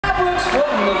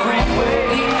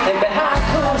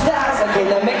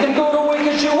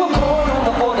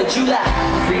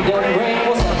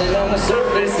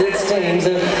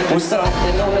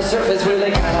surface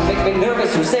really kinda make me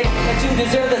nervous. Who say that you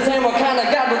deserve the same? What kind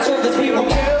of God would serve this? People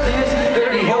kill this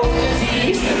dirty whole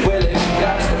disease. Well, if you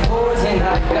got the poison,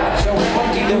 I've got your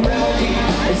remedy. The remedy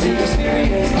is the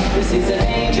experience. This is a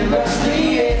dangerous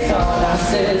liaison. I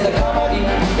said the comedy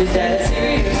is that it's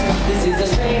serious. This is a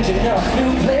strange enough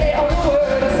new play on the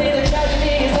word. I say the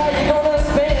tragedy is how you're gonna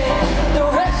spend the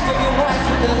rest of your nights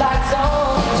with the lights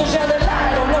on. So shine the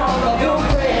light on all of your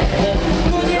friends.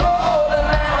 Cause it all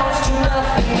amounts to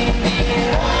nothing in the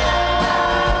end.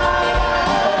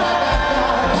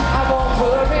 I won't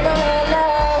worry about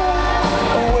love,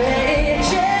 the way it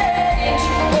changed.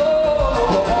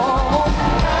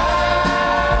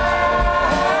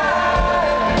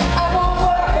 I won't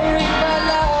worry about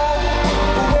love,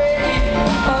 the way it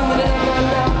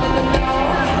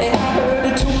and I heard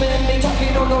the two men, they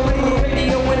talking on the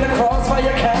radio in the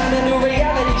crossfire kind of new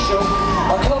reality show.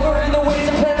 I'm covering the ways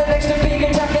and planning next to big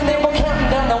attack, and they were counting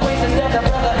down the ways to stand up,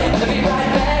 brother, and to be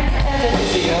right back. And then they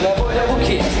see on that boy that will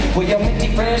kiss. Well, your minty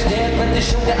friends dead, but they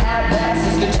show the eyeglass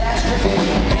is catastrophe.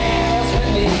 Dance with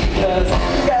me, cause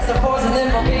you got some poison in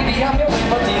my baby. I'm your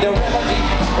remedy. The remedy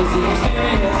is the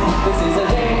experience. This is a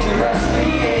dangerous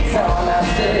liaison. I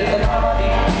said the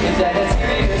comedy is that it's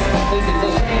serious. This is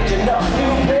a strange enough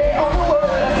new play on the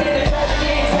word. I say the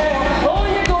tragedy is hell. Oh,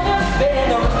 you're gonna spend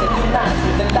the rest of your nights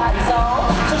with the lights on.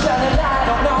 So shine a light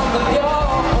on all of your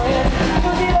friends.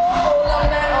 Cause it all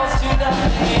amounts to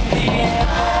nothing in the end.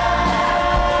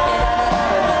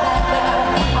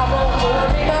 I won't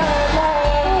worry about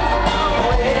love, the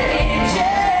way it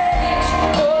changed.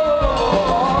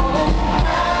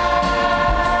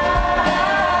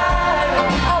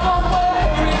 I won't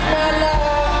worry about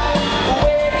love, the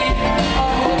way it